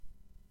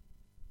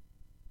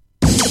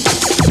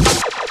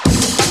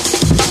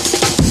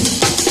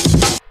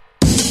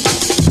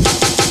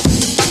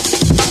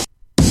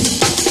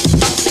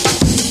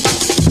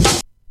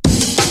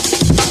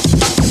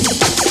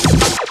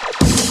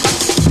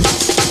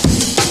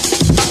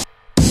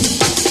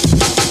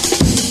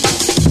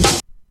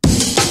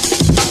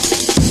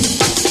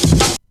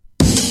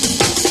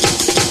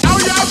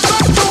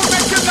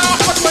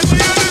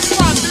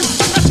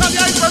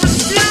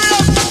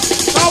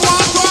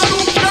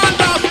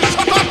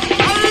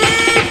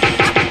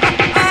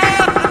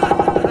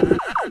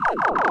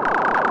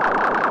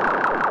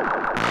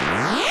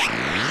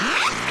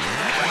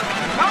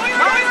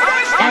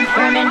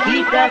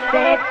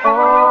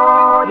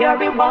your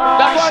reward.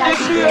 That's what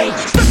it is.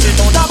 Stepping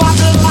out of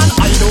Babylon,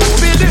 I do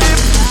believe.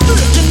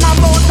 Searching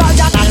about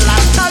Zion and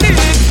last a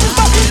league.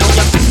 Babylon,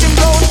 your victim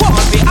don't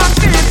want be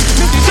active.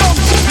 Missy jump,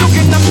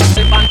 looking at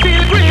myself and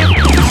feel grief.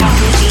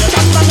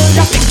 Association,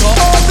 familiar, think so,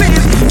 oh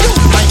please.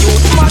 Use my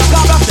youth, must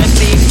God have said,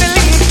 please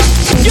believe.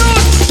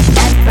 Youth!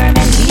 And firm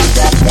and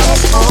Jesus said,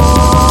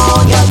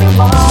 oh, your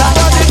reward. That's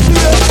what it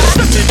is.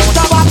 Stepping out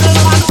of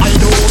Babylon, I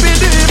do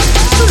believe.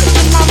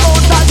 Searching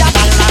about Zion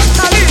and last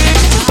a league.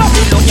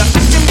 Babylon, your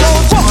victim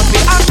don't want be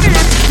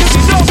active.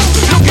 Missy jump,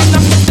 looking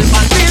at myself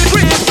and feel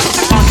grief.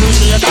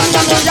 Association,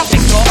 familiar,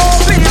 think so, oh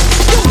please.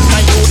 Use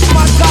my youth,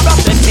 must God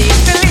have said, please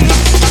believe.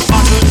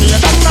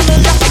 Association,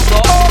 familiar, think so,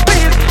 oh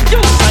please.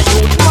 Use my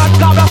youth, must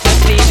God have said,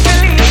 please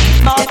believe.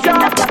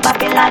 Stepping up to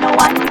Babylon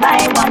one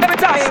by one. Every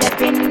time.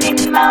 Stepping in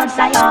Mount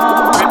Zion.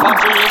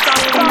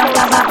 Stepping up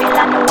to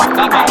Babylon one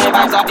by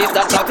one.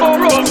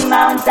 Stepping in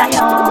Mount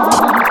Zion.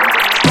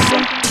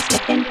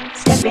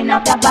 Stepping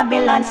out of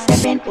Babylon.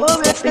 Stepping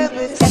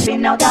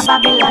out of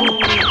Babylon.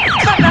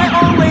 And I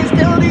always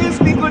tell these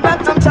people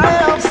that I'm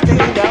tired of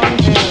staying down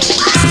here.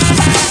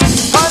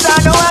 Cause I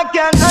know I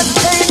cannot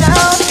stay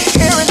down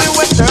here in the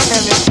Western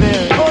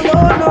Hemisphere. Oh no,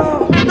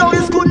 no, no,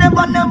 this could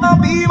never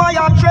be my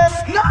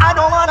address. I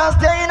don't wanna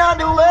stay in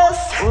the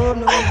West. Oh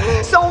no,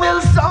 no. So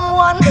will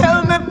someone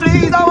help me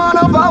please? I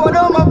wanna power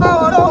down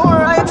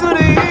right to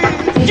the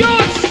east.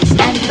 Yes!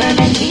 Stand firm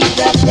and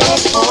Jesus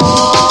said,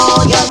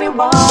 oh, your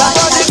reward. That's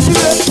what it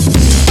is.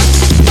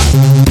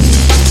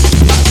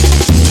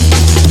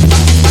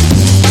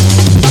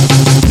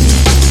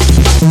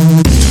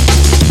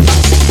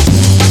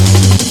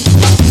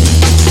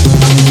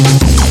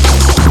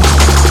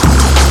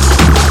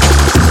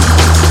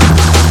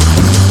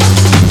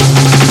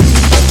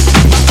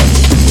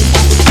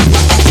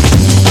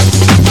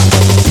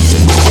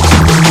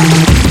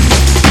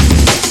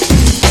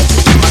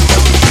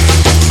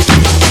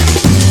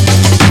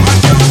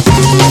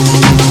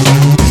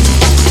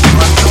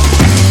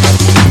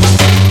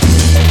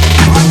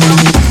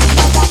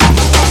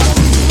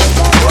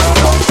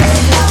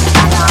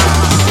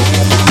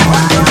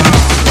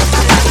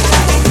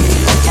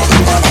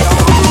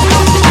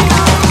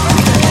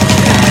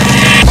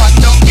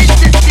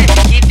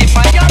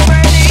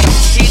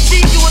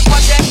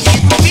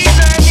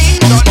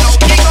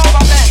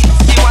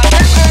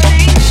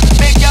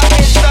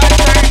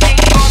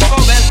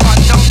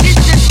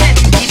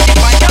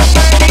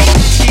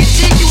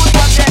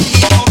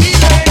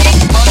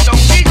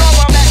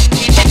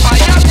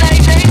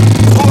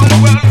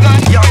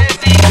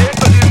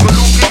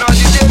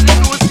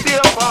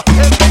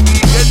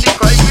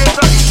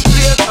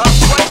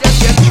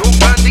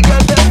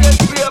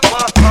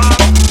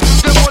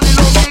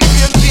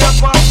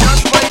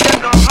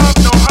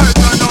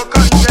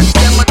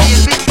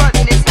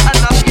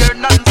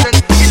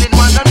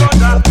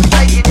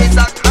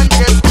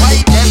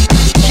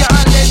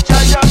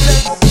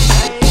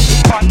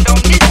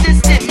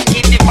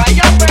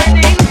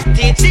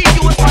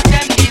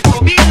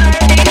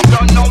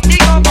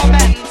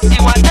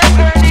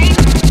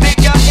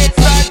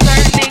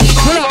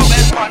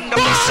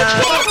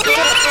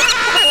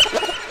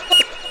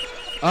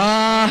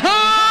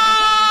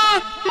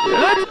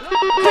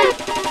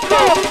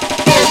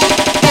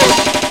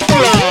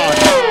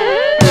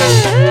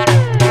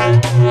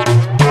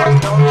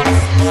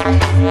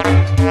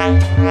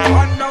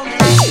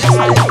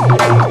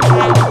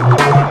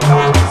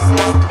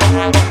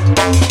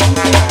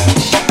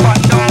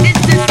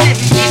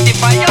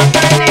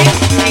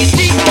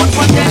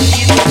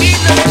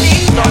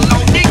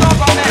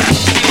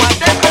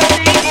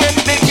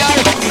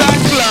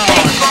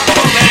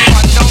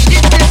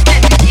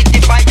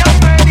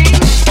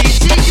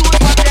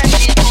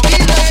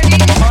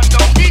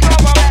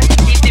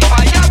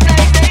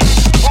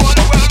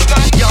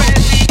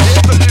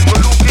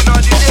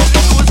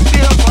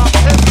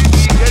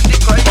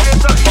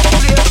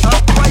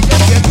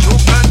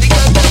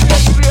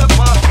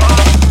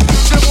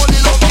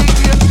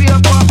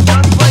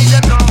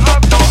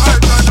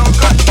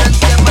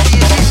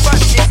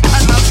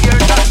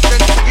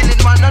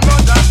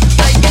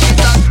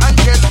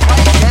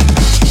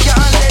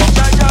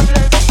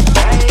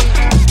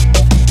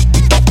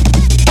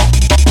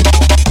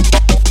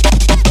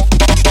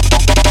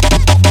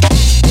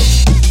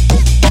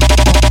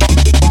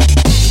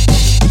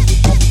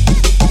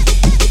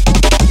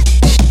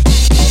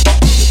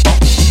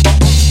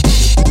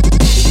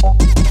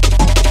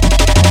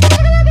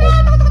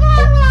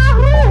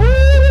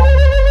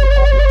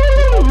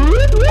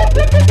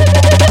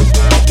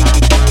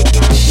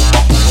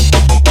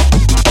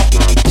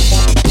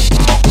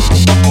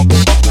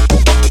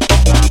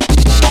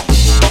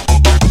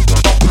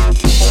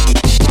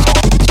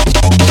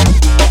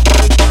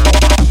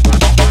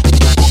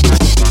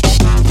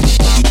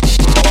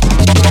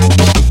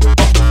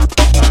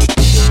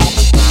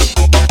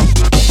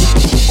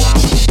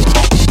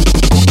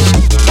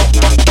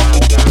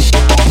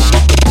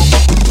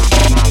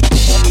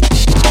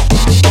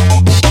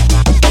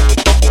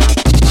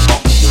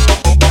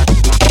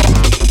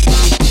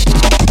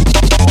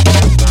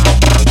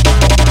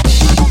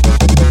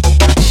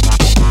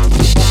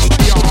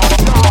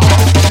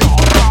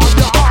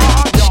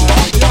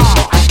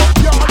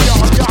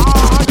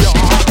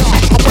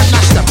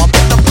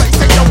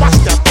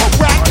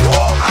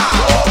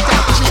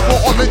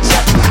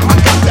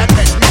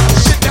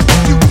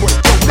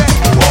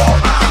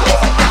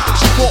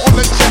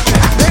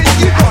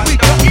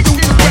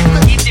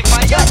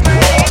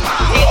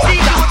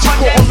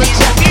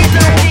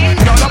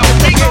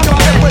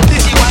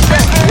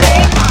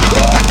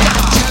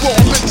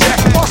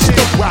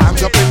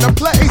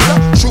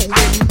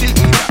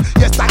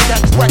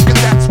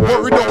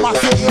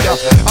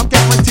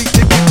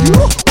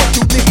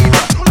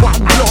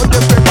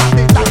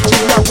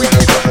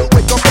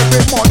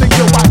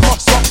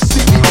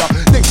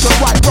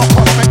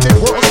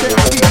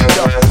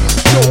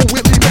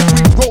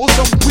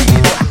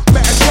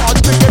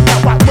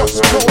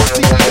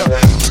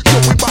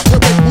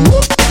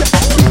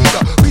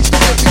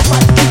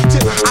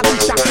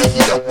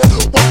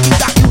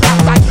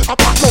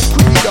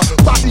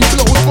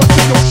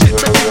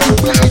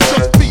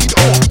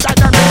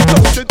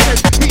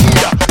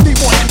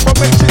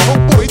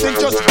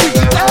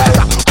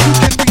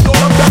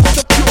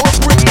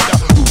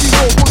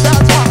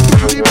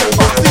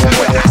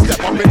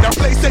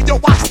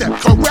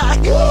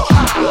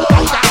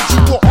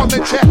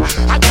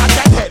 got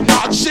that head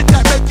nod shit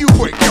that make you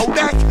break your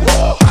neck.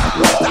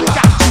 I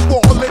got you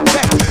all in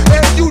check,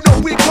 and you know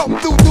we come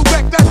through to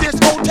wreck that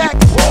discotheque.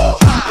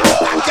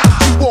 I got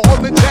you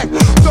all in check.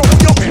 Throw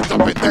your hands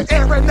up in the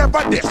air and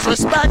never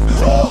disrespect.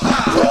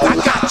 I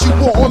got you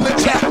all in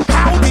check.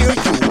 How dare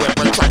you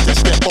ever try to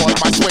step on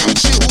my suede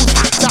shoes?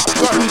 Top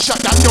gun shut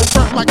down your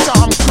front like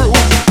Tom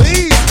Cruise.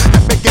 Please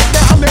let me get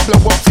down and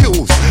blow a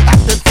fuse.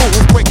 Acting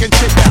fools, breaking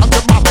shit down to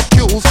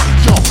molecules.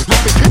 Yo, let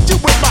me hit you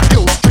with my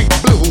Hill Street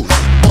blues.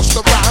 Most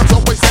of the rhymes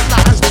always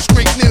headlines the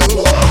street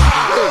news.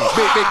 Hey,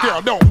 baby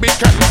girl, don't be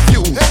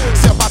confused.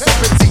 Sell my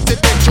 7 seats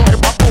and enjoy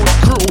my own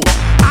crew.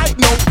 I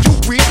know you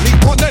really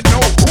wanna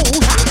know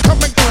who's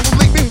coming through,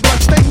 leaving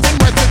bloodstains and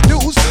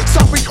residues.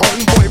 Sorry,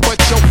 homeboy, but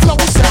your flow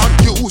sound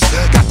used.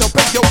 Got to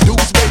pay your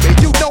dues, baby,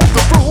 you know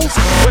the rules.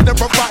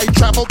 Whenever I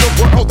travel the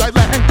world, I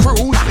land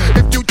cruise.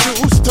 If you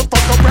choose to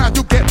fuck around,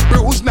 you get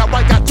bruised. Now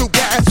I got 2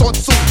 gas on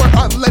super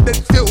unleaded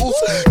fuels.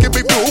 Give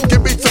me room,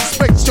 give me some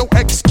space, your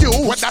excuse.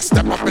 When I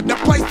step up in the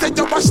place, then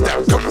you must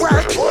step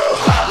correct.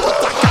 But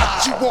I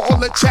got you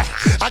all in check.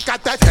 I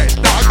got that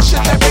head nod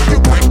shit that make you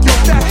break your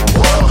neck.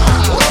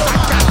 I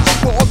got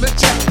you all in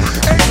check,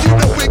 and you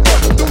know we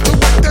gon' do the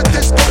way that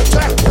this gon'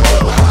 check.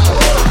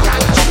 I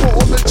got you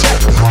all in check.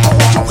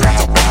 Hold your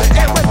hands up in the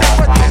air and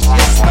never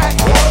disrespect.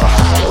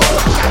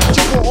 I got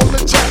you all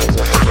in check.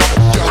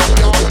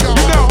 You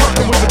now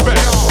rockin' with the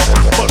best.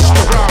 Bust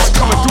the rhymes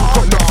coming through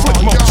from the flip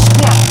mode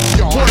squad.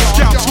 Boys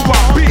down to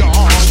our beat,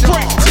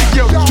 straight to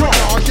your door.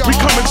 We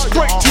coming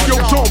straight to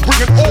your door,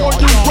 bringing all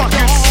you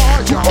rockets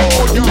to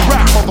all you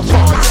rap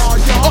motherfuckers.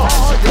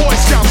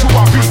 Boys down to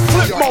our beat,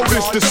 flip mode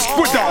is the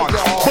squid on.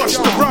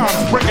 Bust the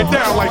rhymes, break it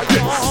down like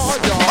this.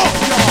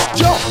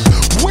 Yo,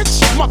 which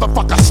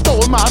motherfucker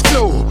stole my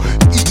flow?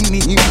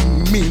 Eeny,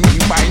 meeny,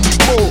 miny,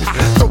 mo.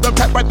 Throw them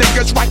type of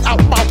niggas right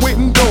out my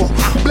window.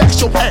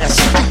 Blast your ass,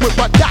 hit you with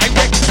a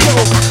direct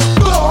blow.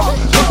 Blow,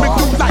 coming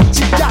through like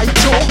G.I.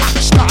 Joe.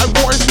 Star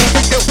Wars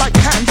movie feel like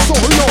Han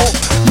Solo.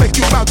 Make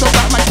you bounce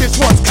around like this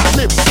one's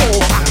Calypso.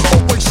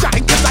 Always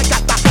shine cause I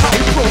got the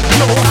high pro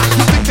flow.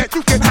 You think that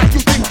you can hide,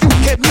 you think you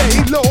can lay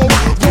low.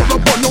 Roll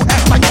up on no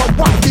ass like a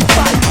Rocky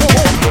Five-O.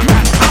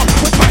 Man out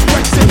with my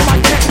breaks in my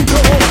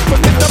tango.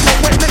 But in the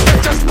moment nigga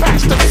just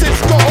passed the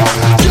Cisco.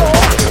 Yo,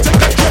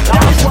 take a trip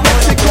down to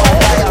Mexico.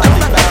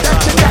 Come back that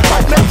shit that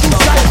might make you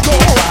psycho.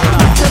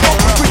 Maximum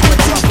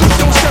frequencies through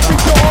your Chevy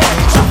door.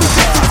 So the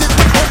 60s is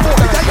the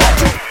boy that got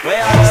you.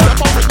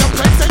 Step up in the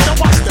place and you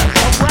watch them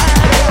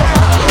around.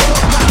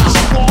 Got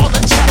you all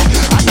in check.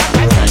 I got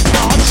that head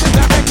nod shit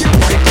that make you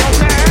break your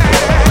neck.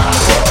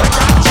 I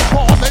got you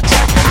all in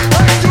check.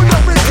 And you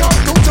know we come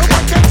through to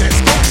work at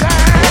discotheque.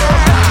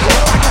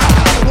 I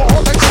got you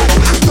all in check.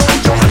 Throw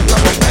your hands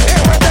up in the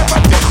air and never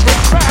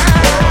disrespect.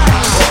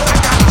 I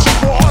got you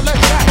all in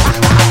check.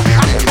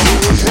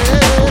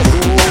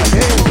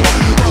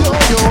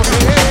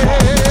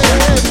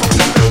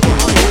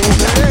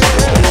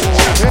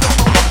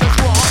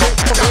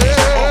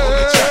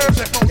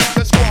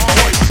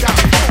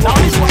 Now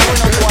this one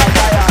going to our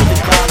guy on the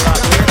corner.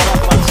 We're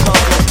up on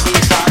Southwest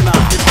East and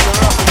North. This is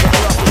the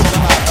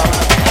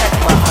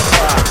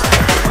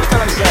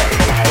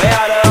roughest we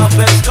are the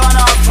roughest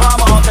gonna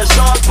come out the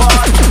south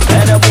part.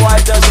 And the boy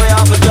does we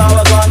have a job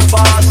a gun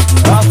fast.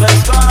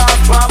 Roughest gonna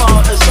come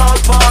out the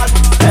south part.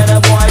 And the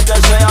boy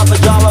does we have a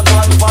job a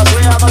gun fast.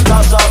 We have a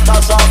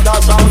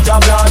toss out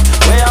your blood.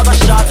 We have a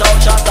shot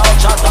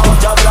out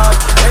your blood.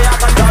 We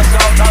have a toss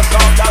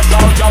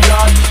out your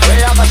blood. We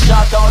have a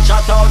shot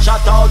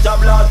out your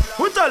blood.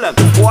 Who tell them?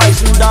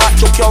 Poison that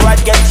took your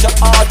head, get your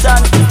heart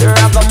and the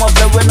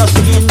ragamuffin with no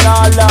skin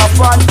all laugh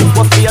on.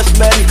 We face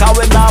bend, cause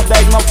we not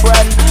beg my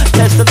friend.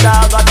 Test the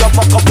dog, I drop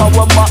a cup of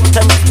we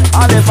mountain.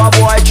 And if a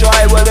boy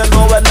try, well you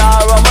know we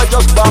not run. We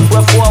just back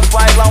with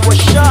 4-5 and we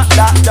shot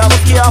that them. We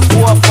care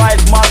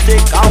 4-5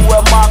 Matic and we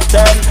Mark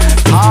 10.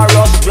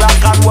 Taurus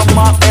Black and we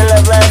Mark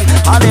 11.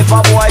 And if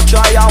a boy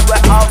try and we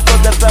have to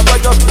defend,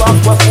 we just back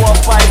with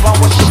 4-5 and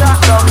we shot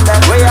down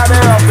them. We are the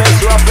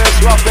roughest.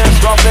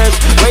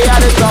 We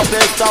are the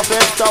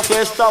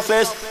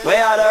toughest. We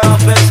are the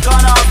roughest,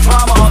 gonna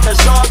come out the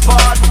south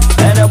part.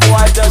 And the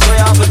boy does we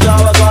have a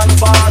job a gun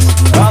fast.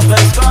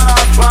 Roughest, gonna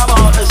come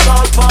out the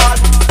south part.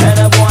 And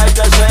the boy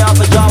does we have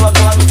a job a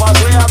gun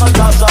fast. We have a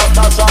toss out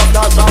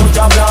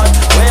your blood.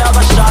 We have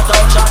a shot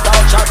out your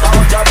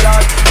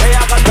blood. We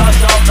have a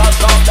toss out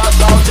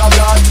your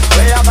blood.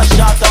 We have a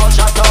shot out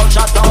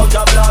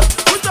your blood.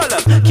 Who tell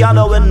them? Can't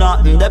do with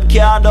nothing, them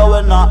can't do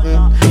with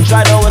nothing.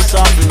 Try to with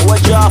something, we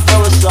draw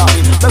for with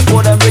something.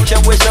 Before them rich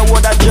and we say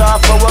would a draw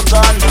for a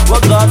gun. We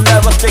gun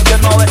never stick, you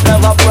know it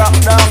never broke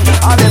down.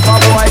 And if a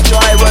boy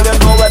try, well you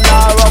know we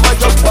not run. We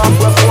just back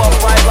with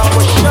 4-5 and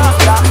we shot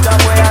that them.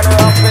 We had the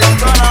roughest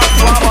gun up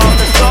from out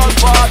the south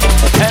part.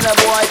 And the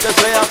boy just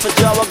we have to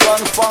draw a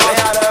gun for. We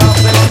had the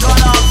roughest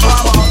gun up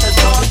from out the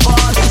south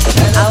part.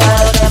 And the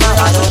boy just we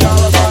have to draw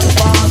a gun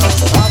for.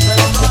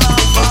 Roughest gun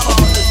up from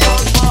out the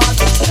south part.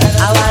 And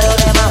the boy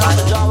just we have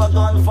to draw a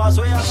gun for. So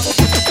we have to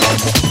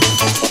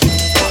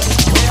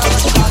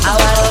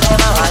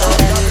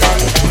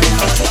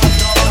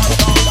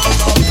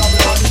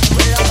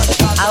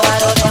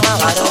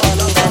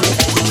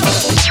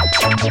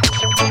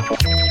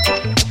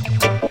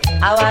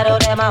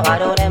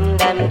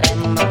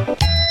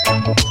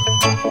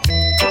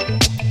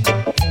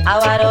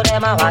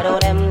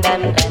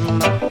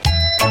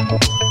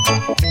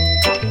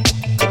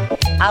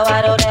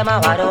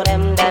Yes,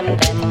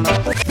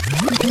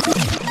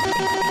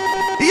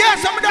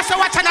 I'm just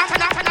watching that.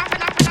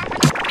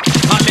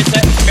 And me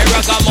say, me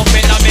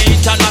ragamuffin and me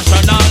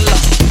international.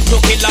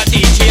 To kill a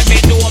DJ, me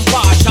do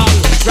partial.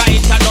 Right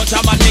and no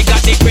jam and me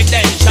got the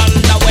credential.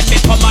 Now when me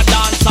come a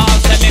dance hall,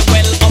 say me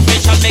well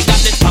official, me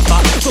got the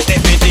proper. To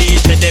every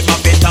DJ, them a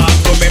be talk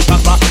to me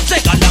proper.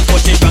 Second and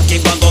put the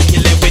ranking, one go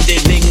kill it with the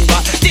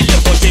lingua. Till you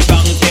put the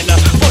ranking,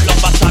 full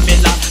of a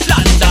stamina.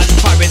 London,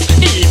 Paris,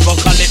 even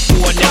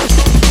California.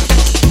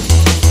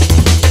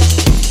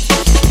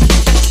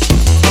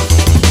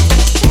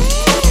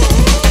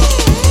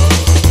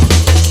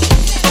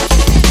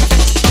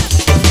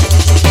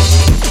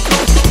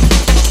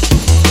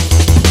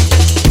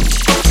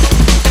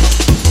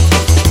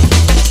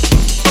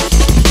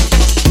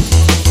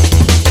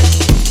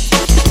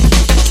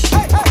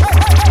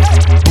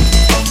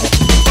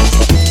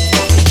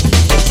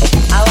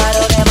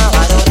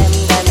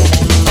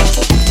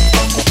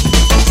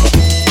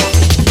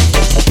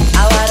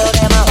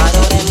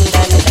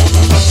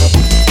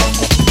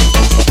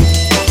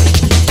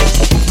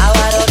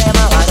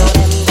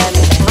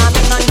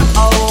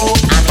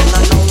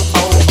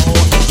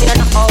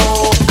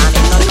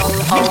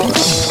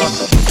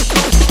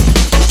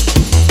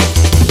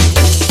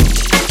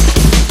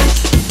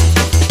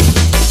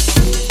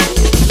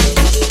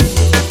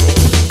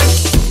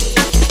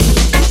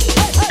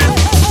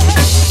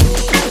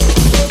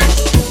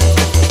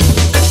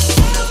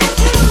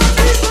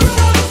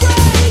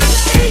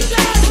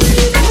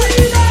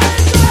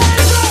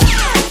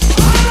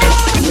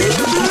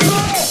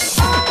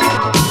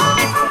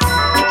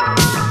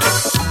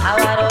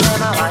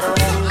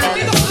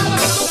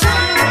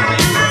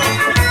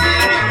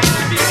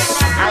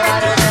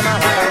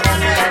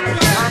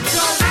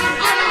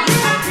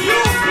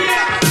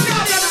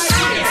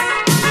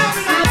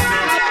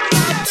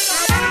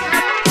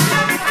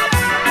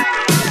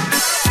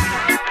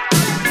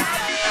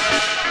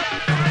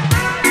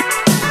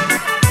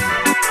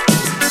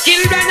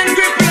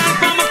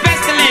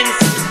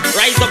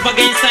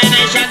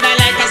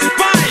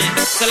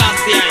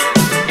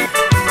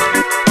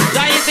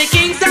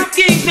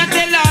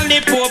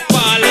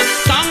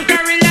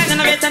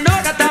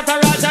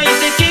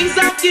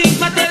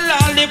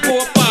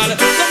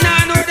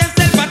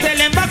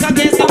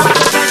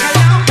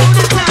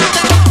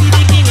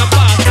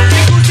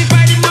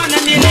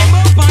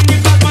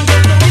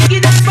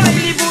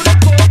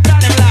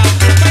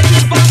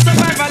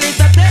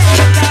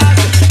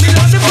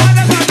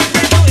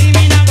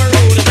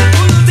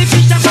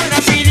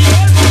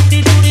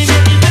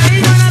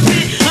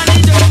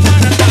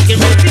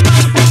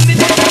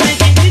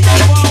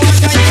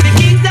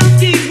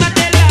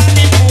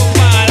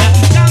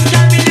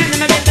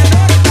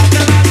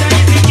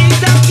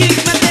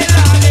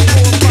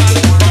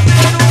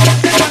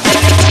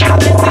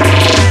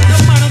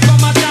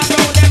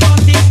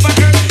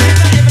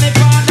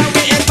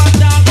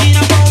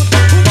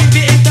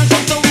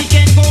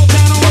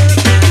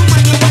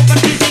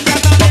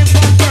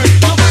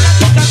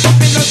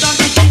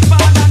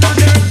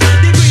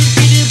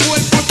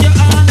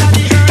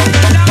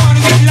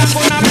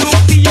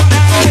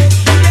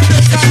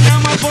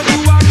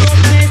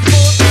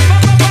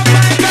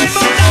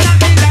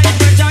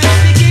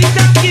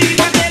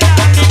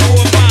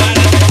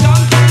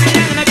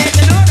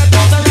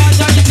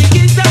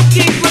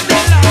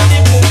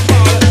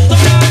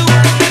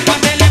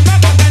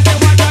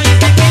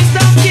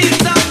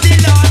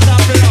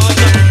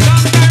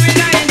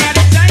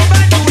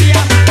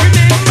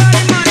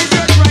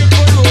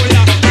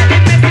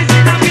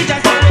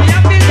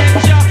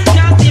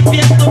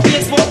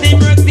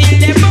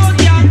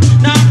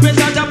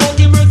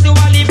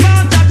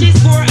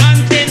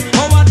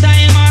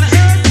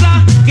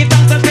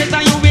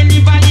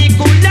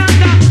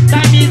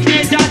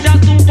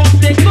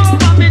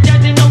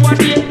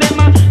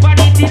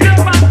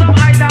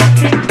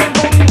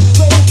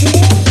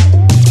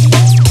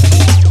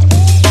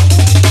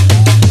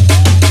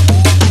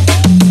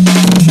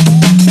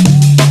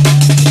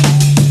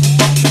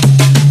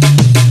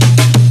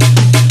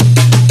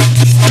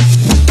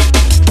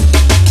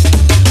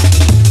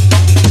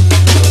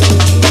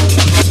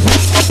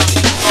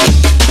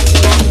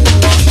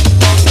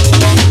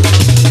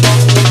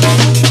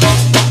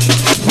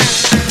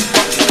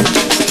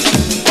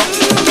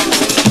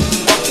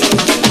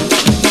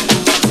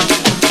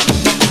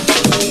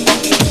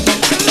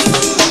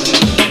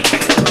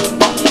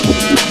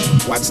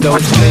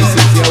 those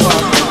places you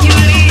walk. You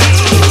leave,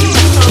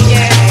 oh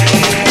yeah.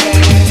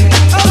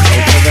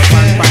 Okay. The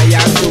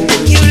vampire too.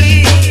 You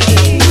leave,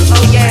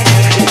 oh yeah.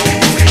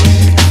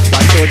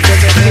 Watch out for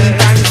the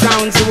Clinton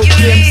sounds who You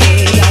claim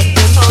leave, that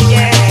oh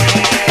yeah.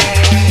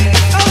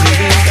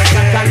 Okay. the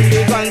cat and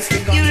the guns.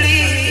 You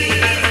leave.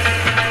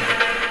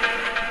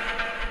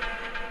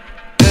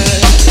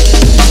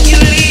 You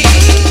leave,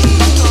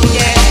 oh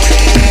yeah.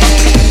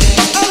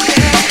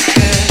 Okay.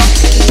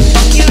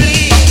 You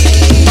leave,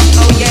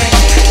 oh yeah.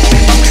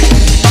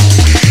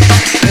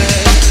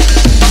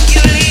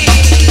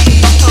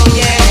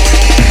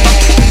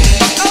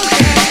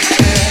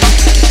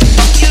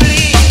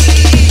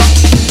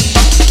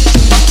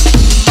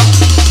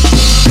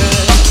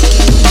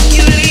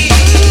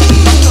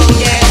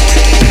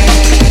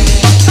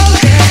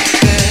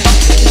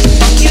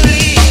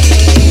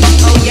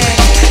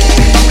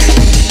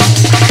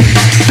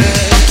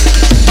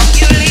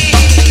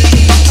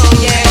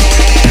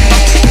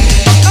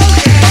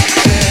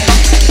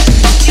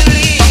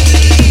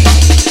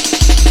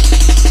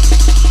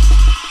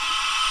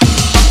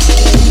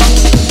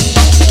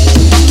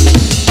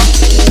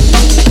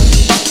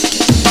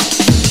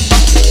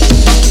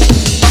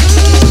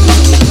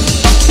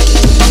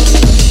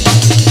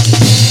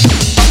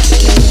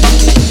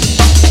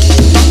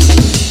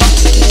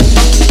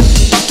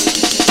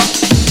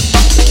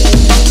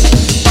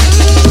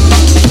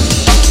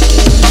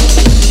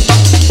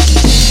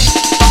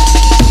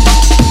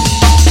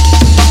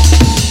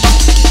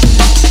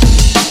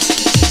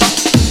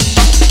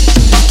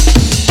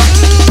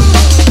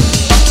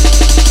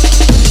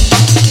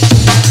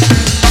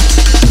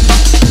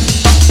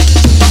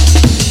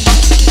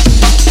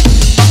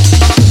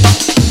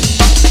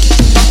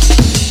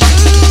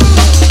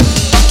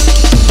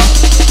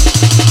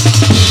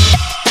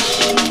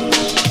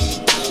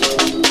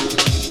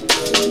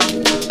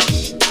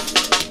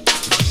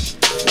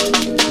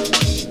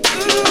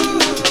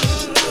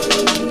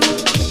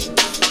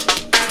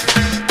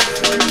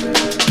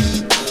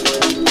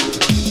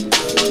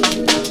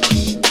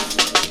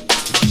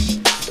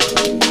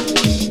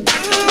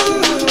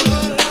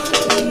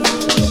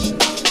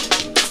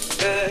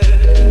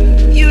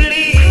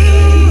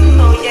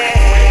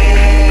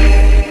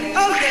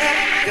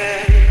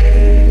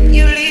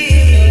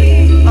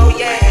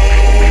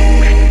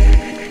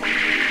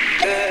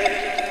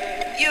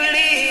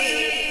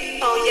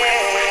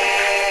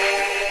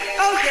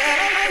 Oh yeah.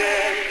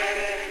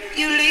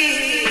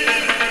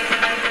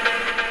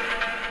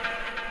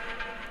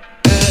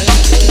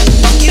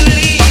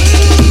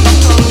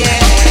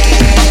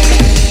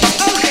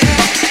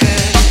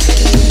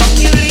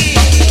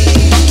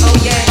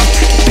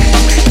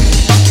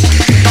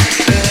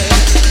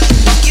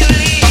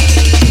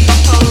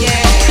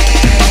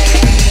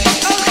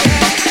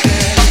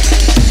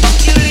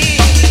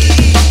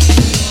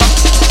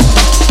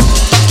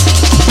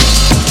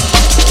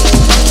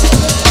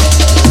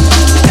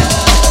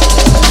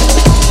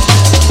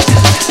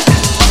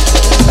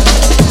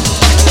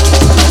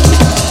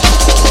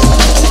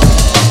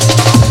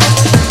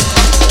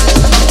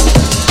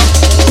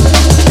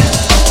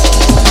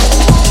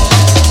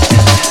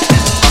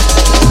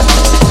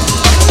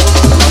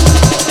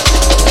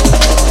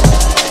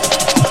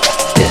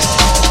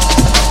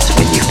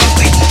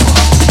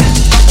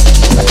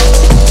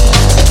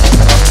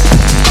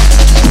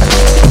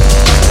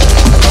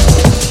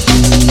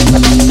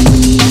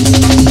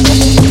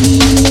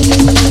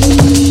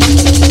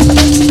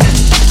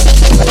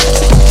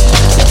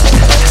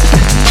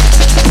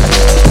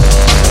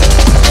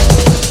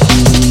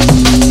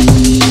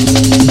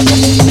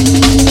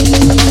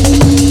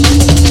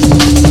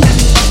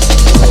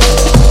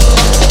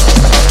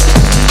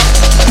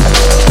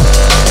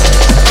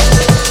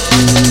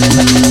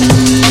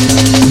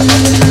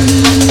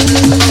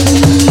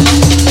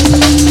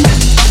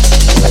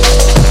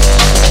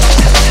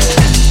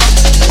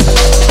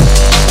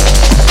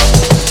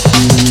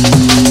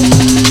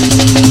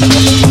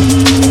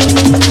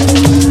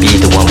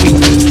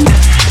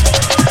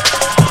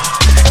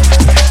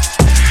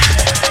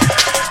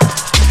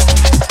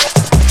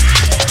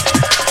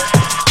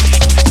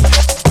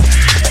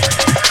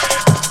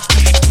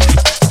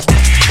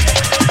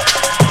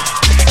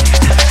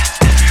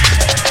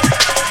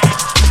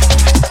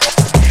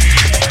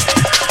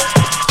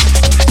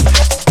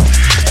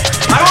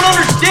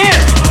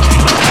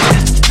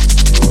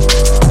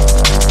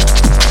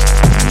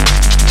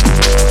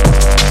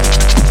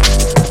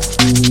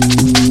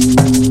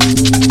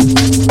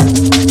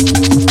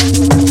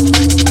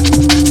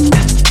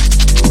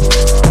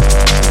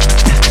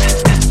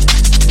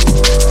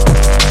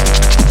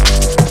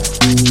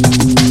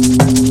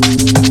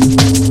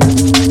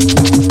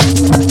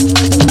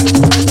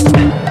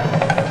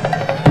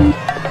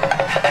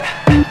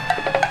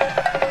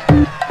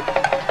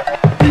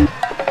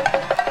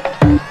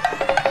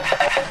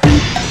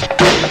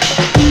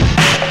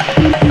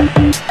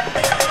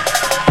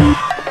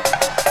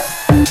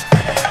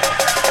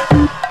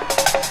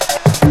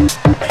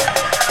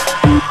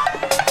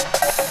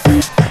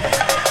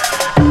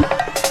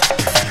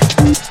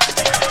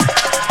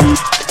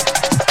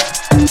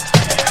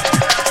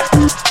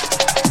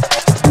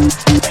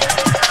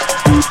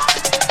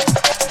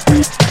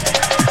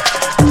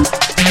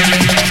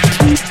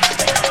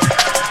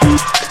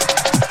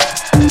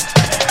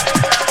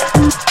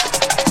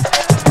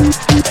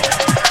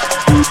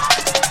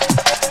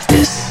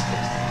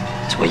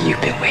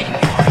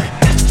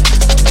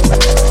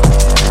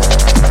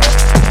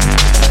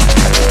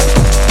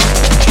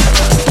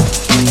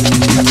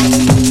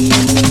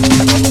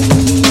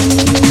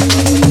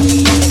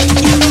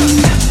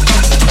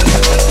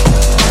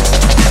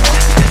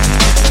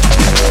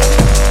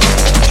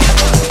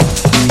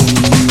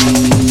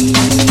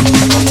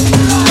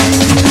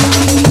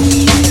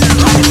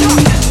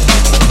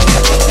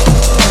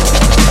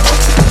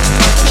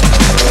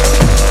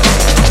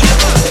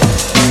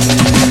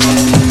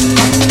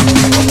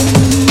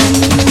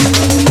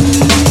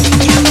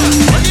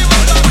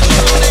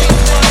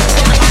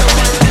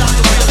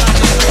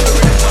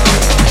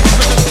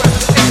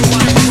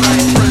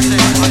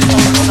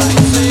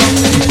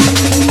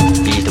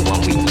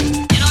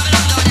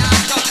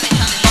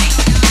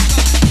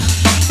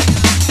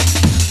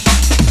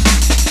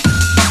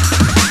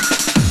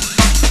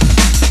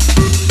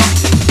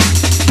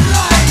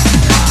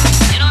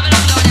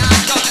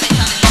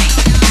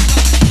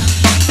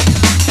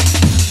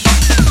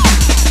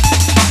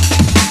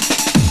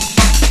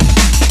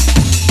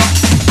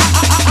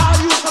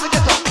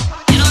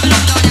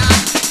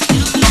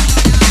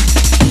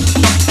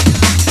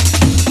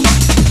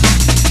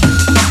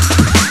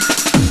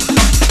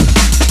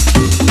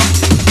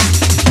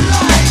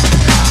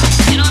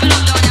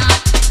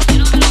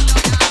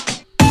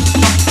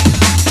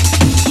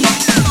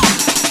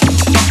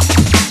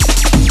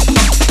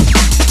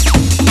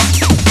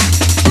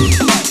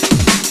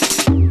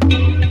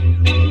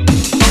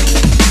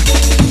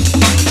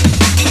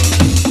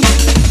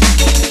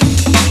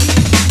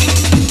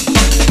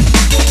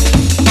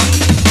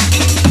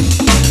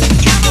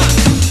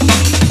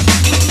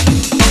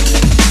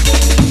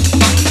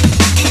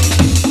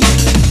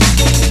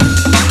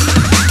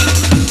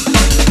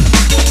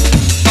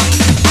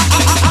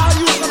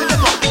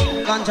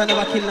 ganja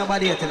never kill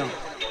nobody yet, you know.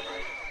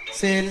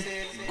 Saying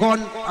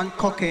gun and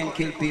cocaine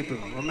kill people.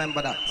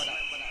 Remember that.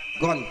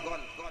 Gun.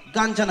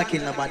 Ganja not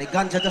kill nobody.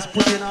 Ganja just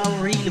put in a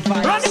real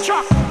vibes. Run the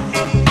truck.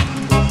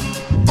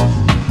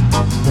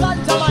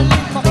 Ganja man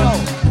live for now.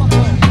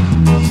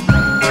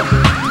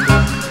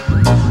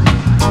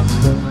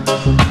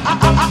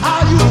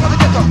 You for the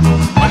ghetto.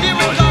 When you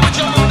come with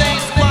your own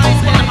days,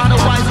 wise, and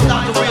otherwise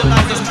without to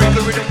realize it's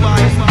strictly rhythm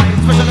wise.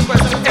 Special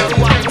request to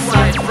everyone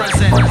inside,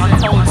 present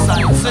and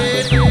outside. Say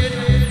it.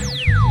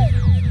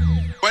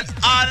 When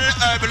all the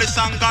herbalists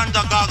and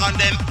ganja gog on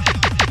them.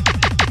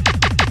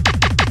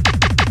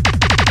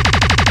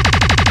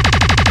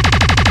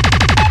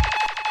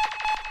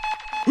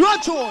 Run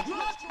to him.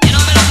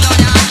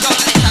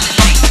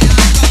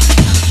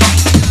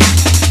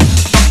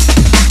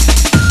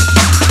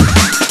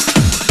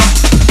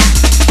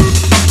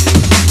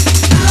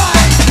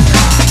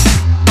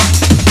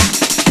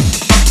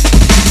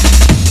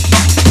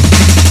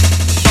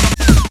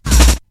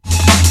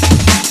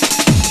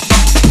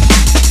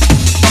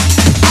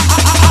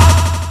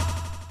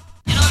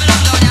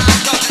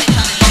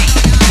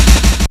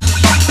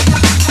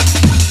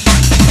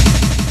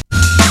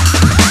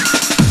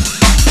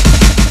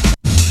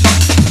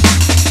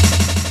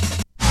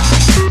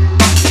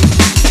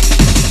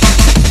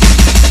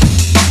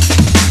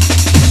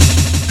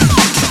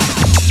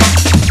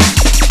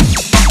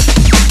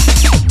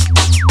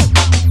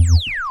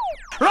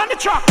 Run the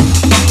truck.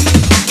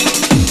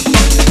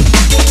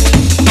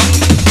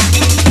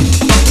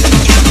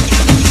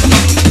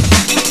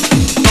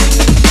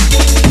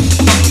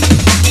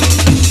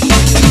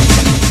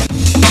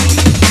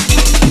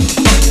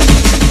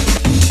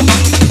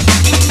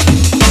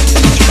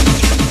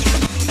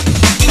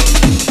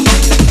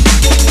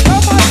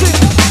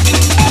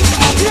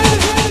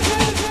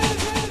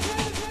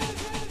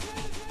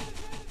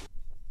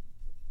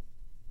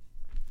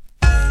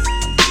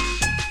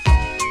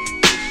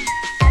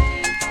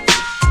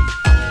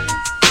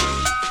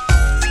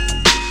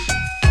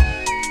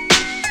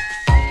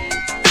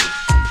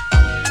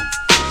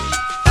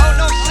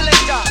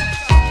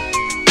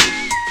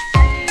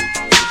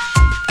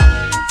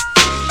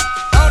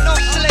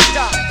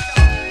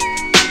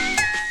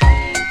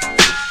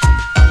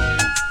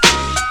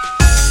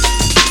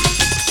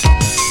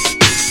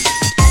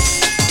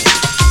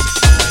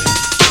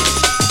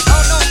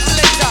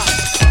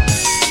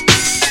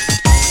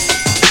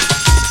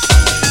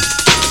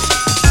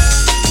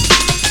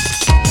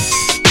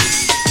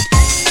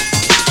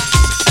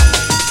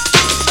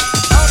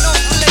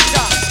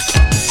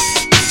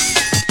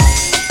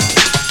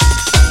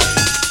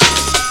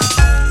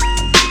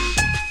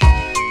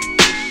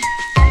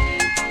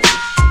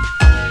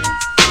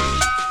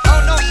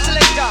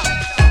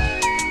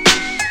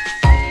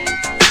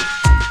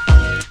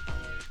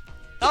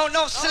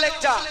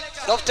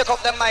 Love take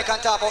up the mic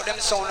and talk about them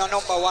sound and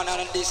number one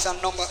and this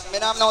and number.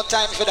 I have no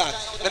time for that.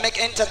 We make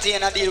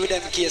entertain and deal with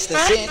them case the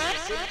same.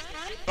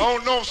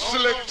 No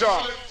selector.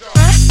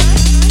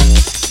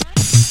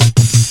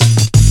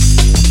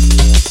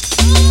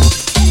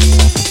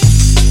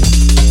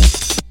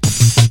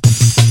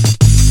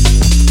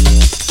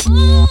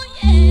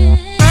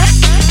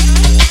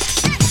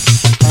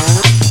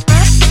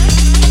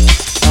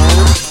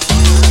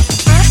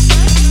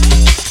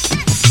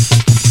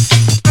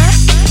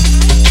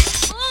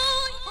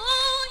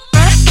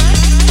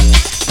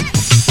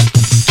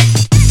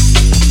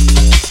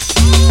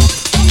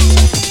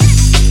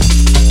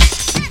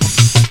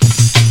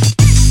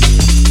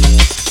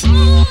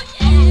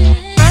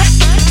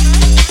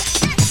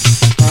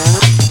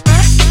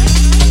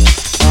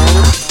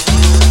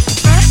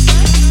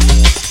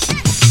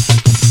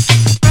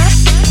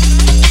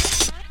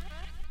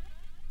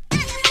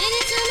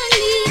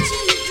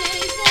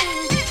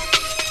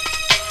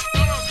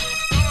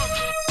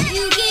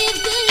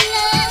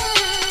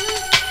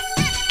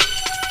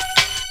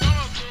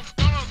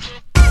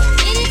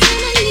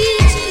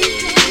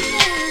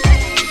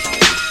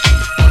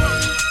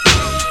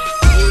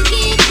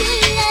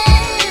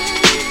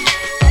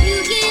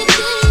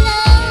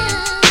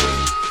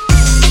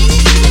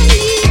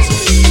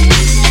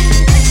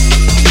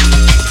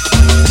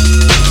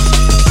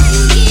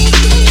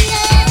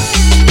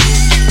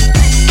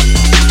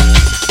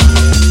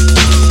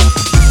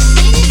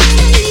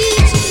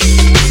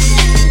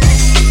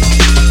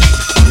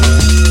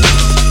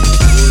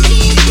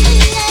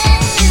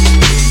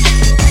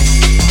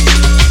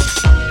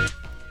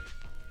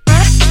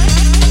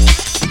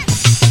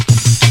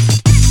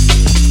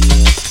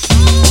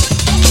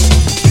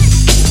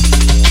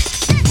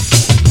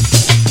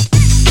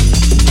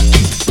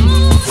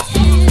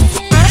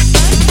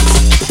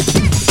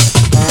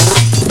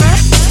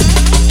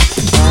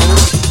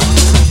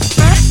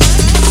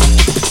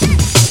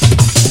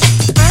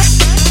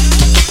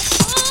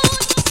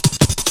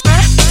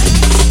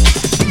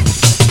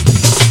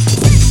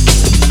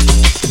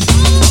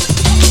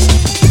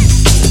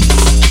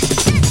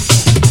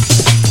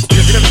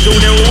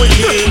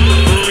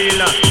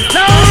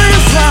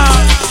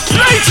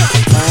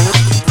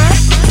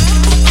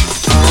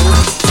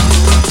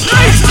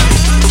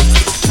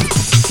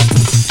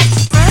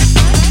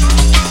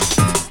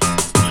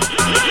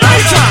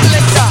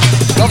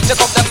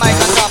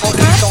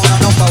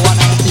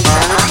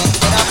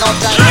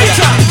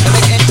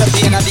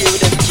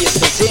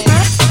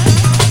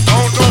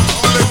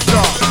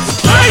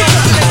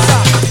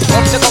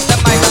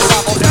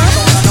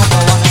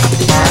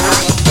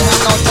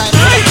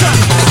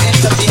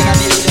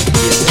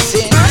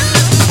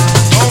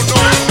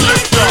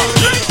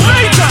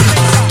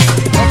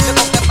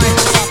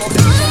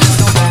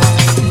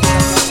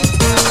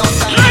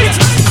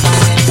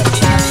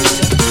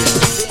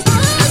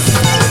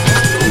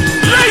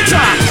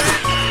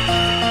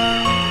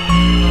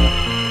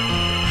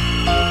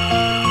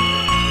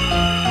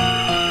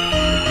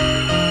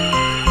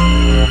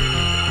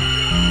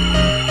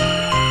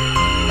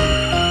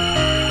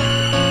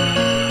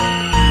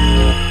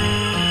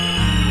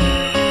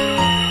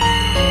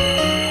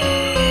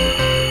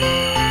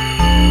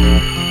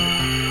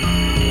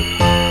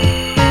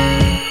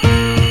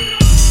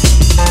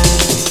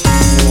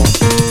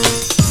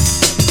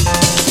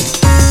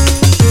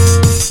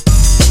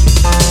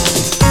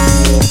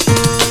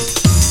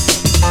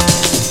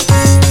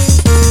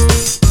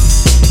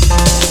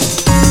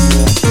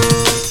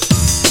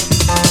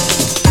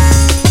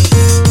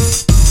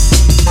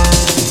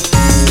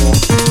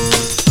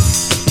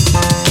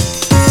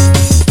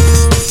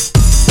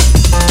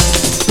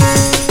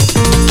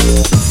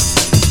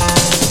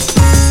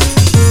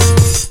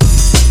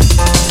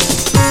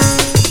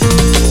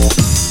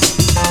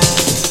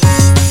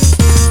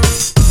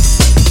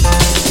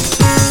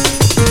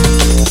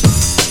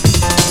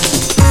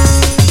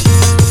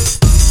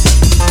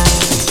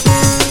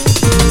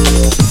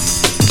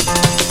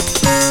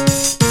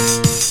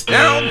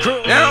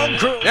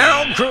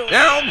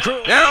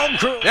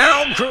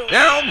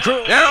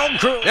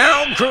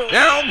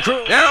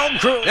 down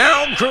crew,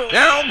 down crew,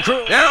 down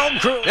crew, down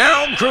crew,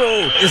 down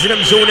crew. You see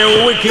them zone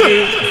and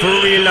wicked for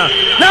real.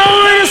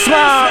 Now this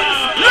one,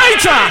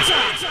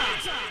 later.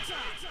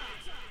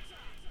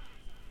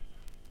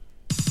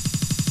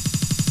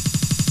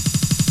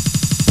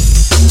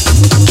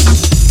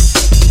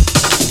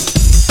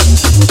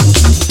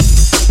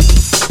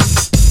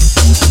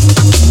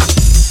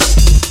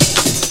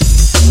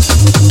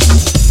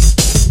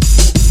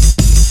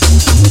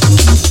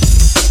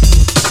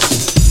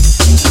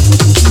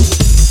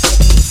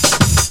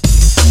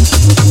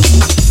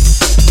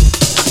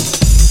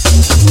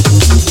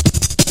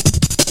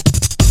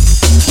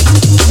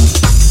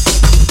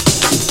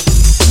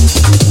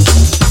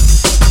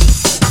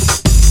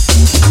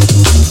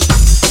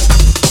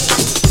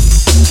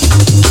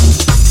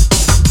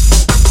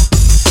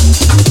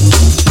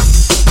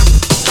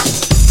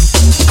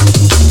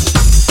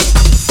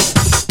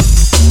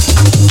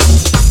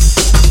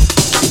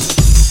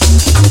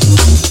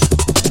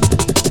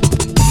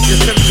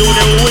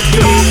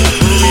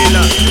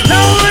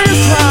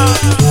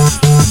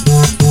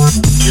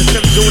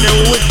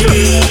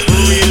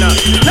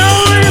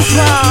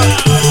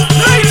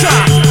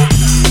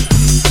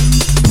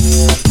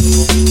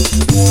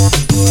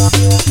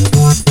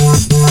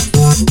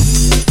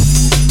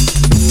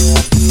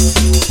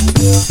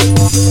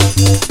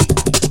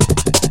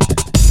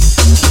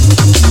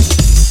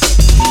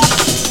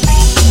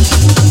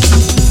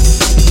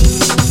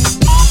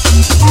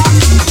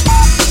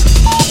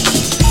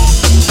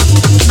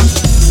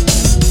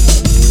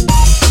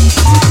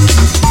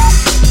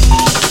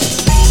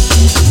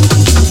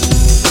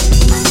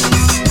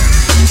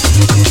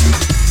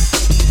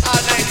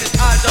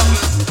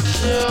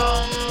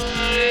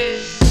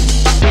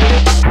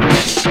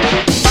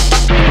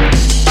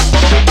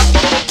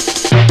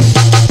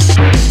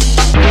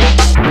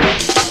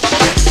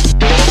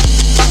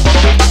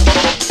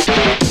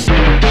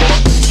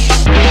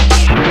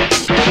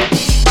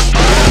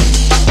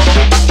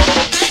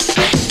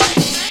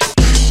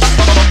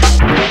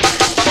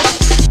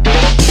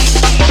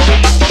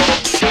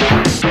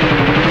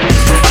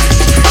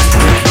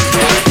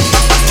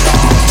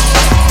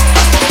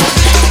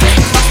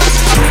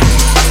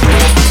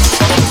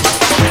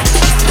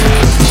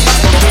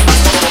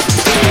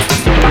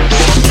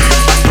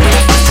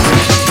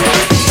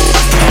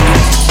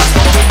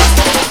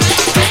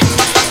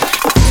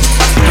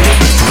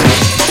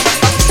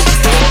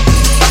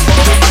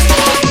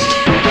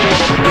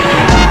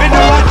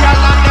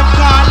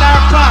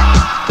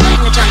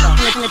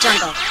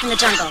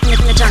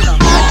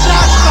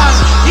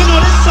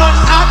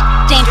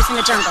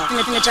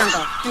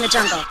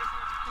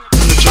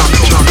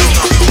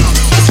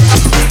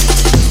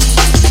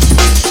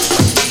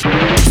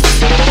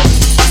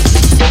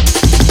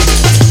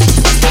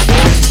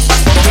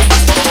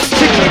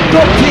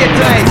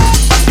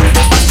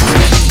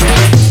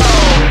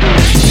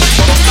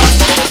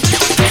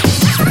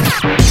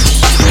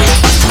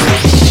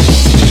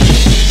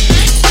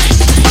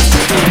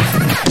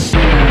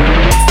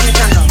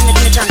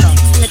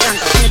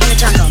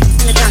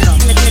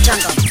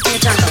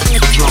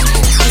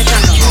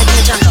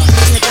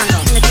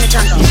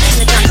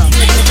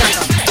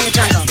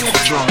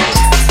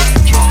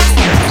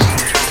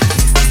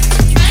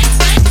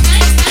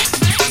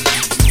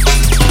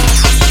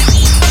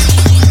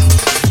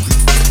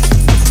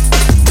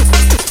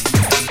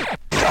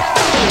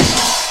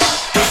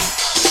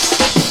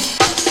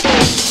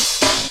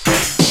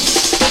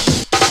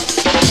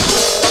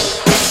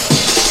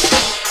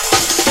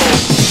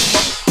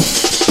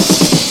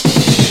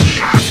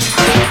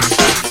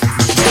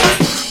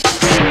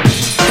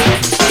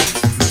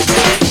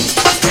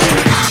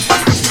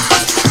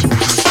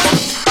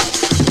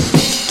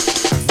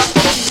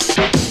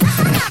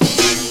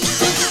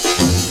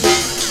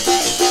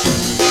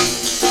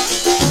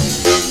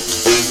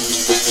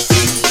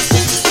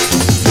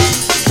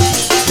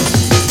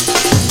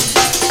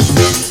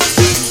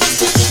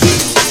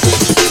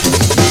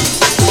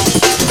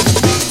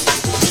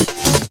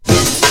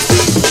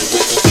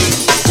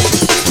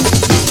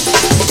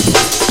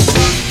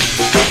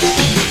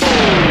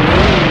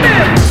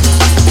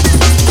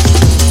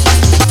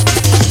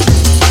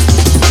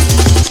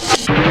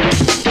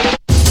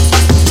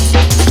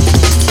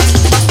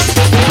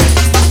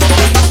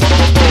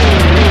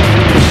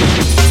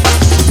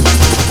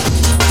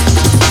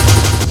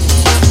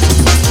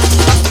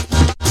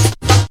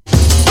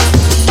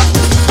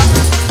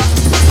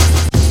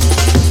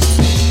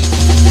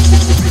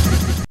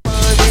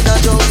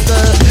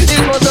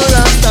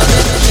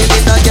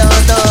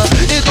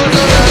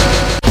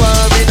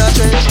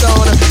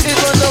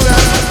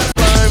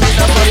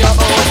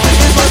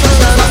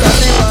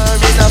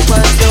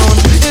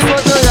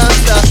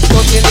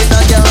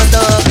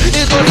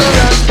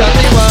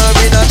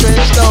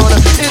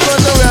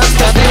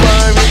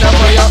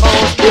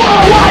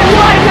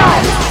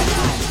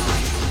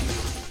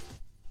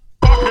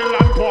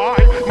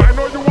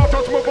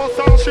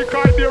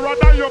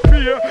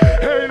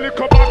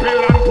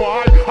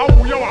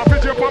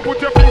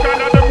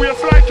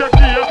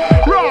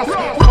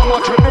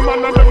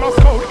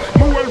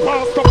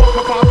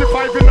 My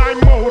 45 in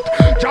I'm out.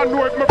 Jah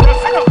know if me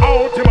pressing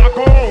out, him a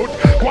go out.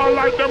 Go on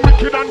like them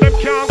wicked and them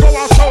can't go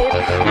us out.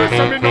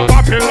 Listen me no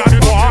Babylon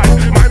boy.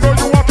 I know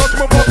you want touch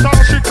me bust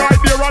and she cry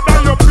dearer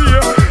than your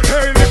fear.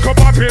 Hey little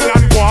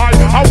Babylon boy,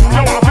 how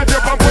you have it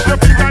up and put your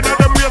finger in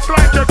them waist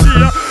like a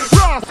tear.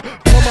 Ross,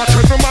 come a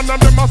tell me man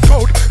and them a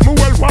scout. Me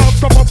well want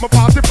stop up my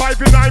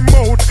 45 in I'm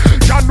out.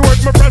 Jah know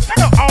if me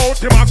pressing out,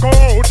 him a go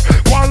out.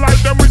 Go on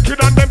like them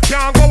wicked and them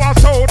can't go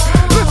us out.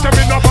 Listen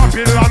me no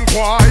Babylon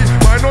boy.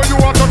 I know you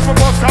want touch me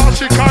bust and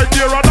she cry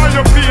dearer than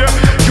your fear.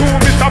 You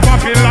Mr.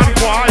 Babylon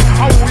boy,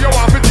 how you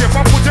have it up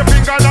and put your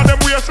finger in them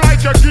waist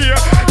like a tear.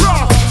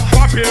 Ross,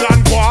 Babylon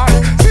boy,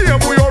 see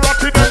him we all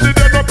rocky them the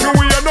dead up you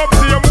we end up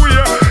same way.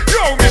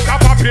 Yo Mr.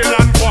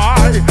 Babylon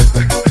boy.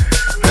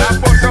 That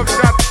bunch of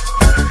shot.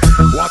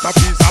 What a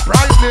piece of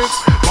brightness.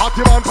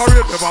 Party man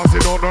parade never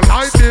see no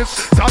like this.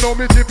 So now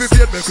me tip if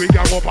me quick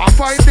and up and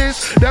find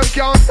this. Them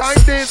can't sign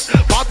this.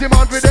 Party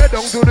man with their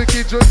down to the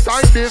kids just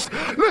sign this.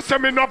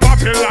 Listen me no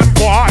Babylon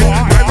boy.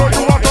 I know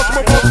you want touch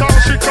me bust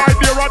and she cry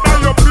dearer than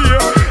your fear.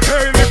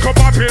 Hey little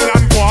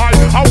Babylon boy,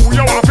 how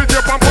you have it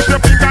up and put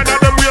your finger in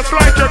them waist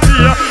like a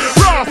tear.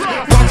 Ross,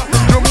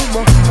 your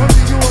mama, I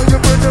see you and your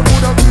friend them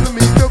woulda kill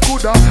me you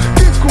coulda.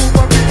 King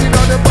Cooper beating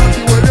on the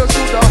party where you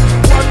shoulda.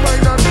 One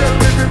mind and tell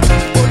me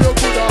for you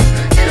coulda.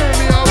 Hear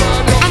me a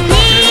man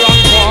your Babylon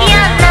boy.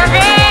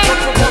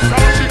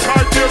 She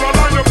cry dearer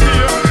than your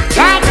fear.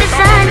 Like the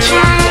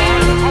sunshine.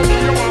 How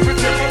you have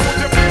it up and put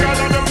your finger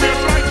in them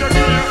waist like a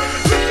tear.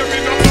 Listen me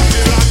no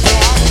Babylon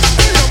boy.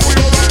 See him we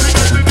all rocky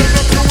them the dead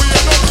up you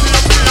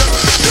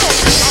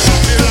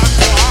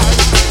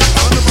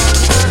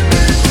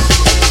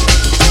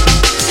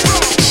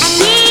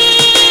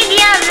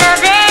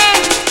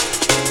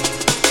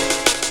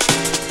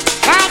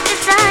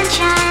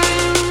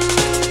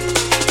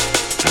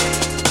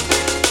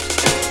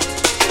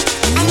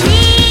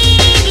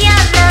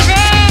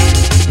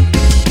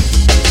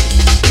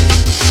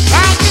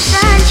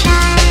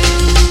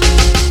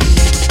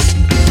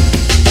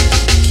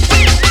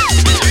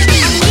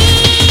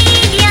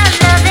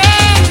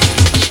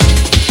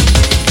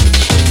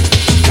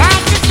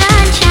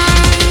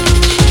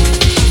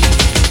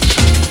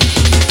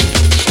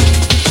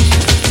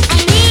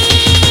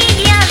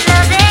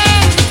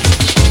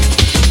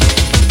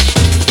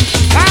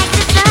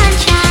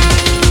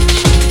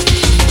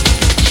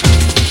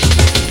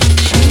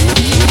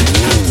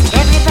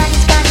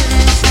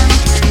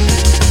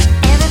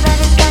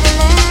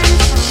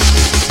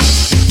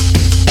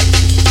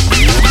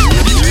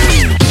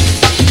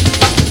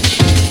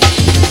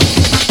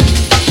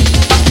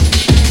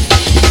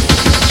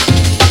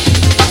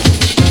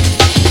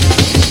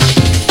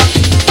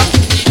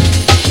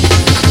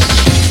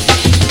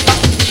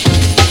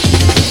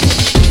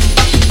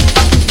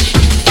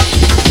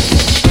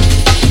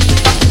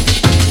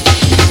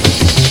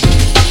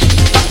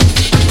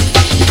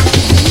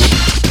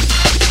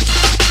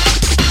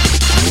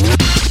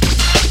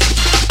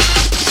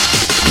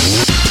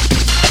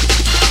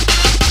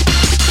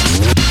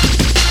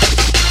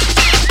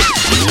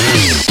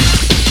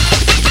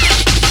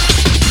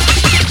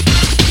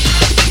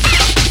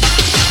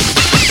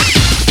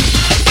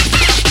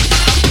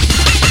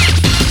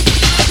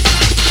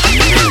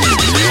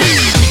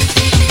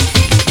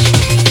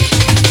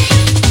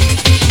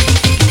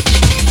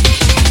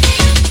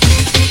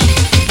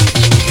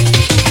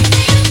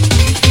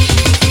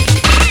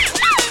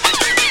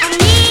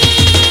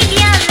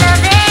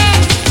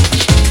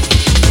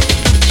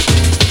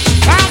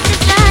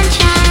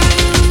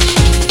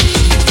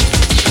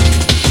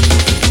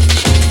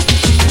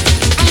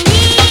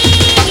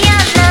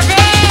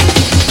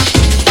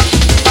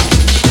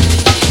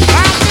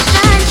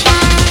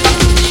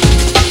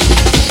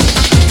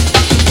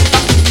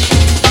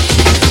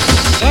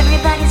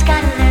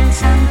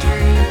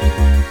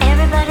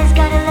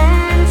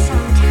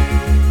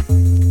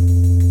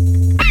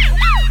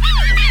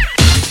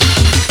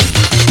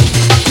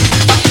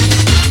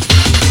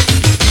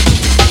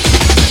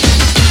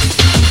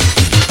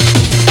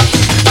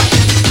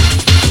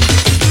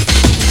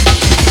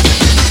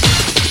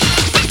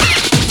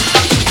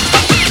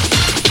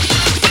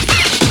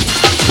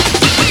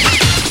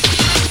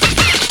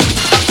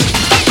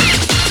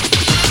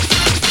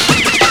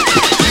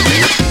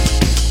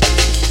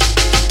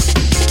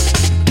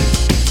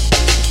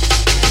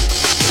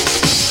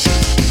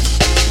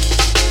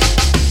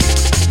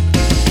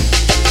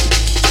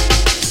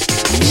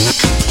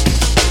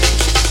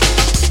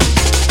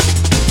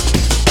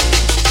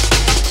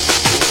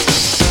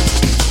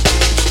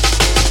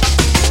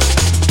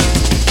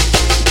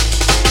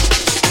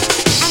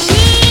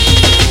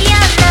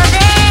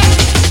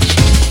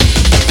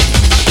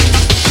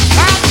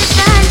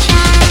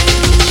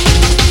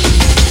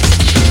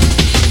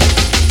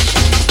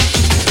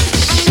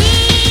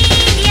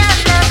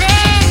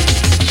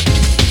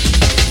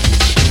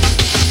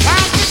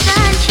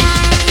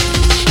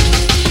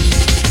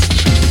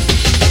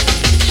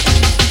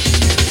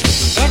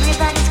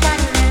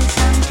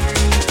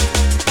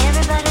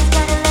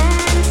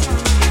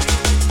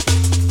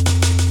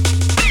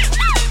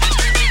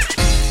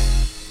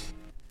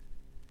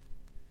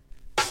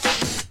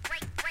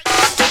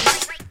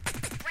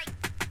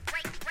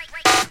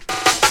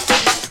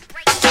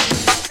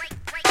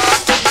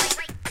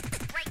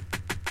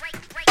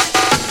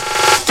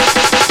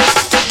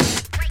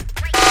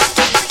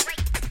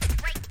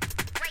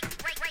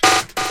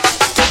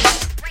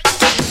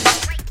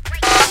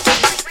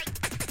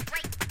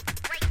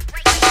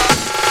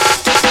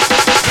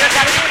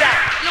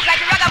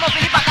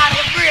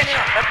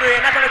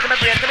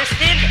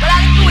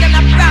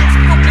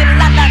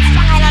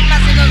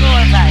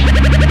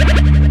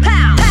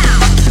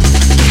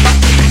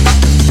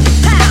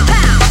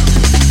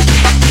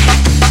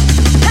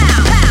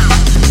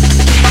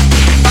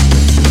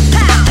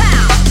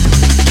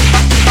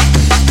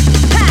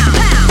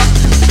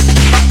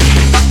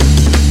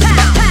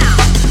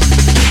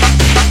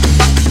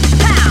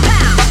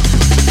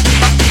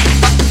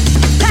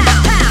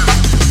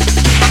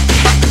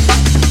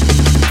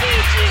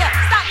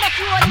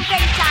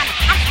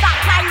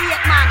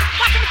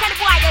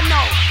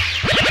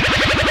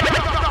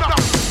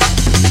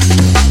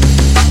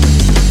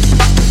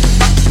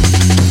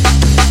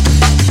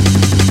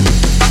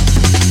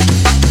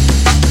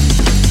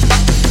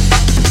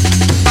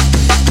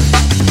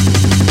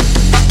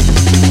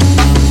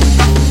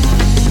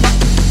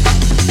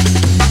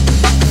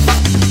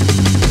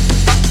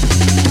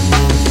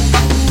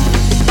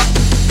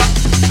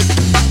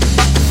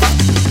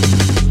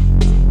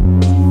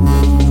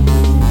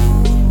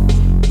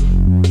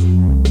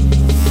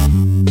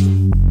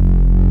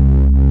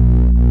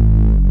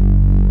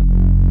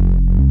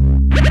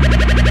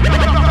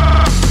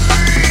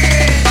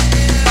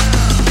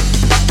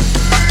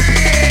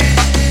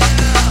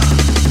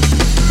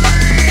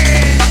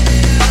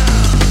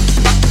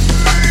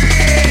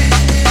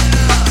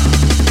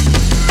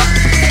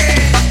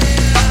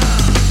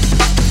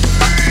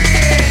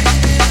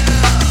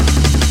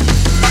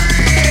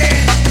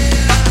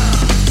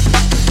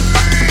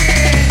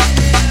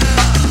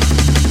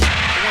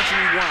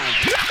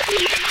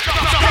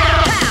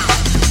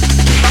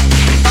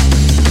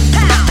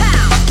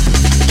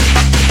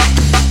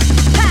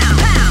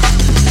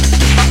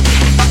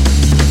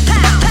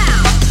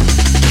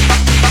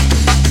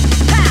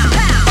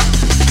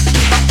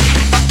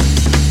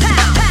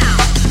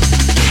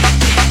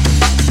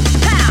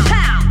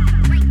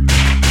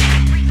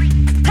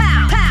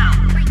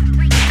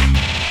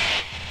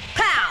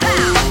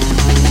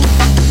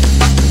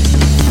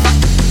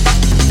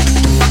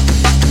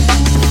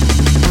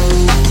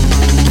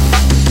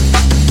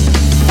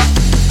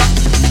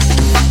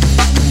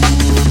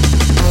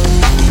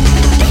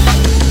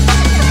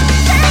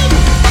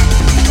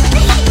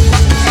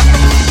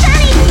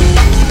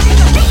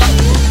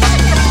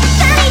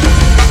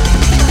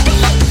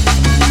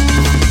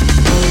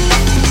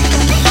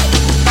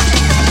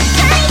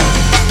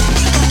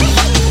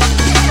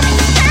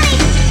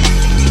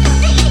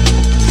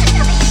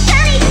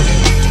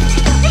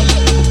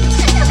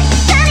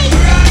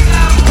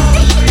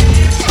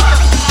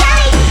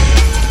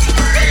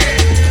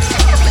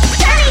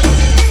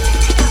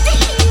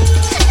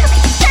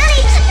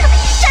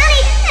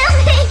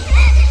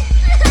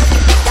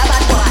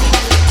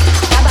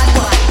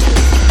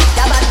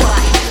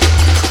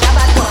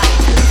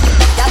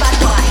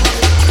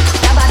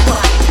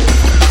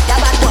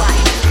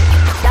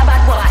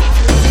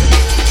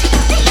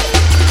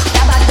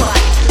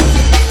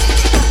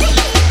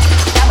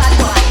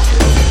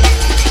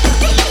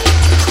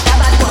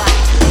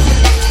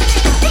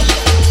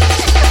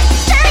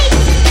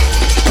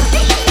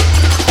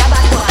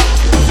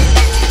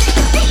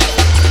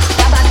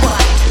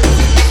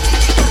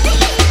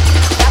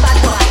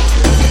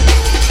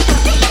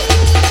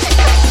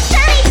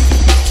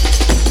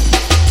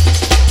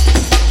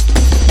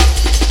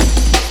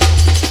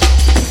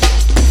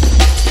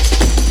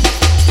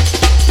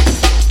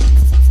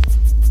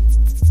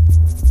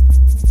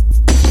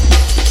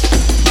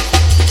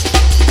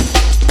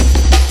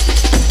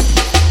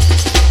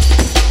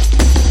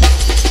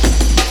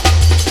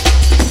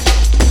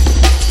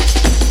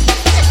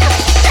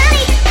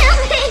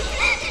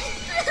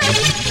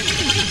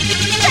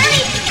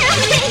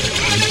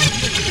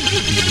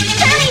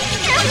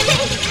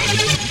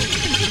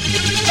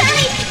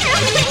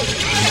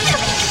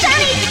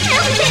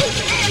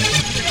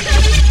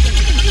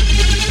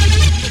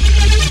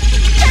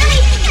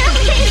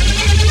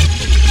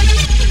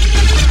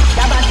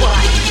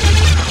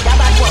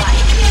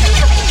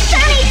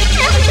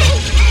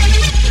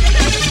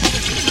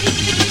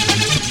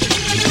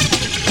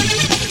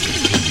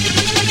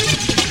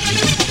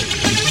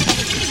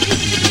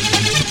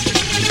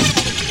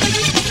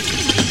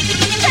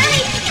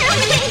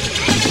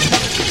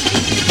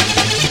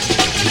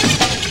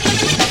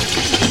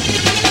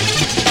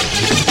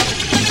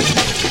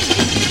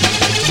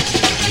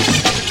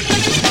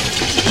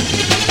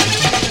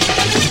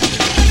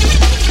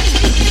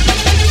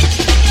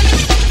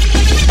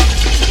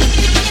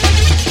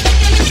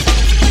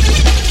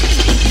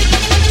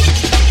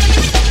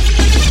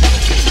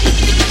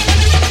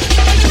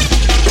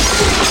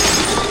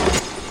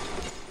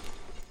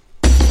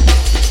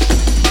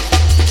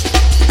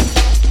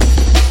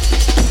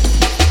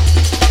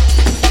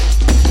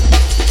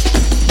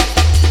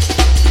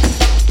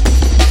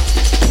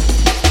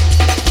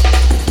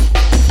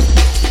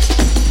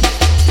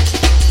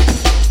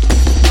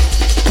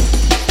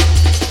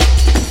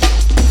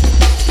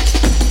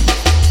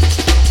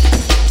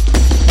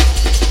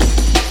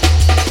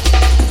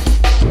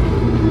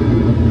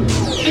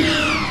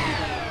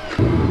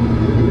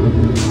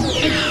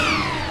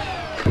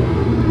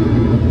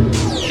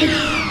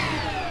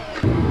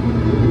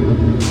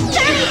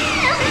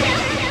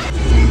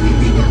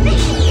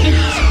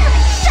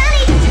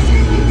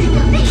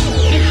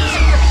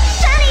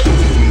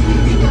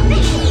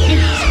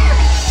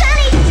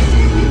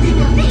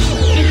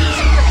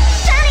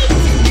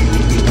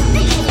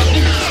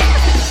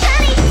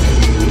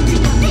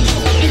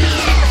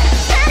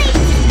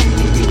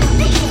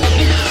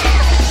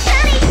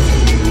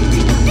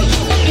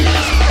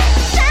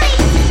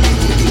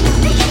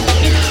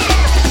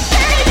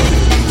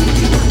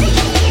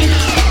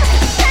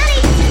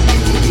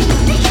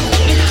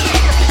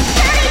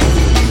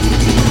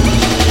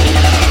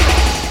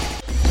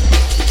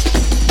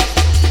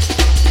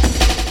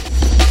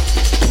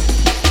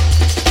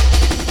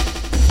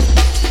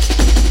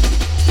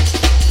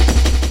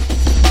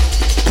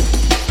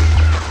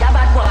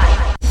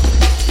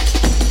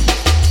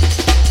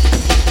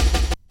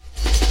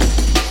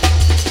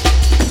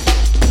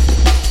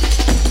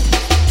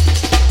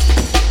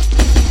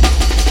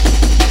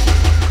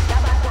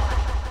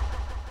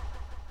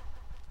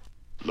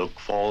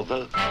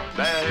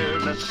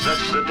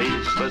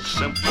philosophies, the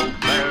simple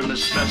bare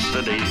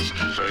necessities.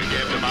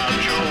 Forget about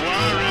your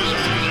worries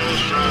and your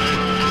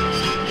strife.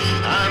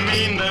 I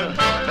mean the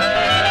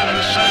bare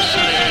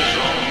necessities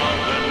of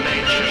Mother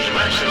Nature's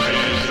recipe.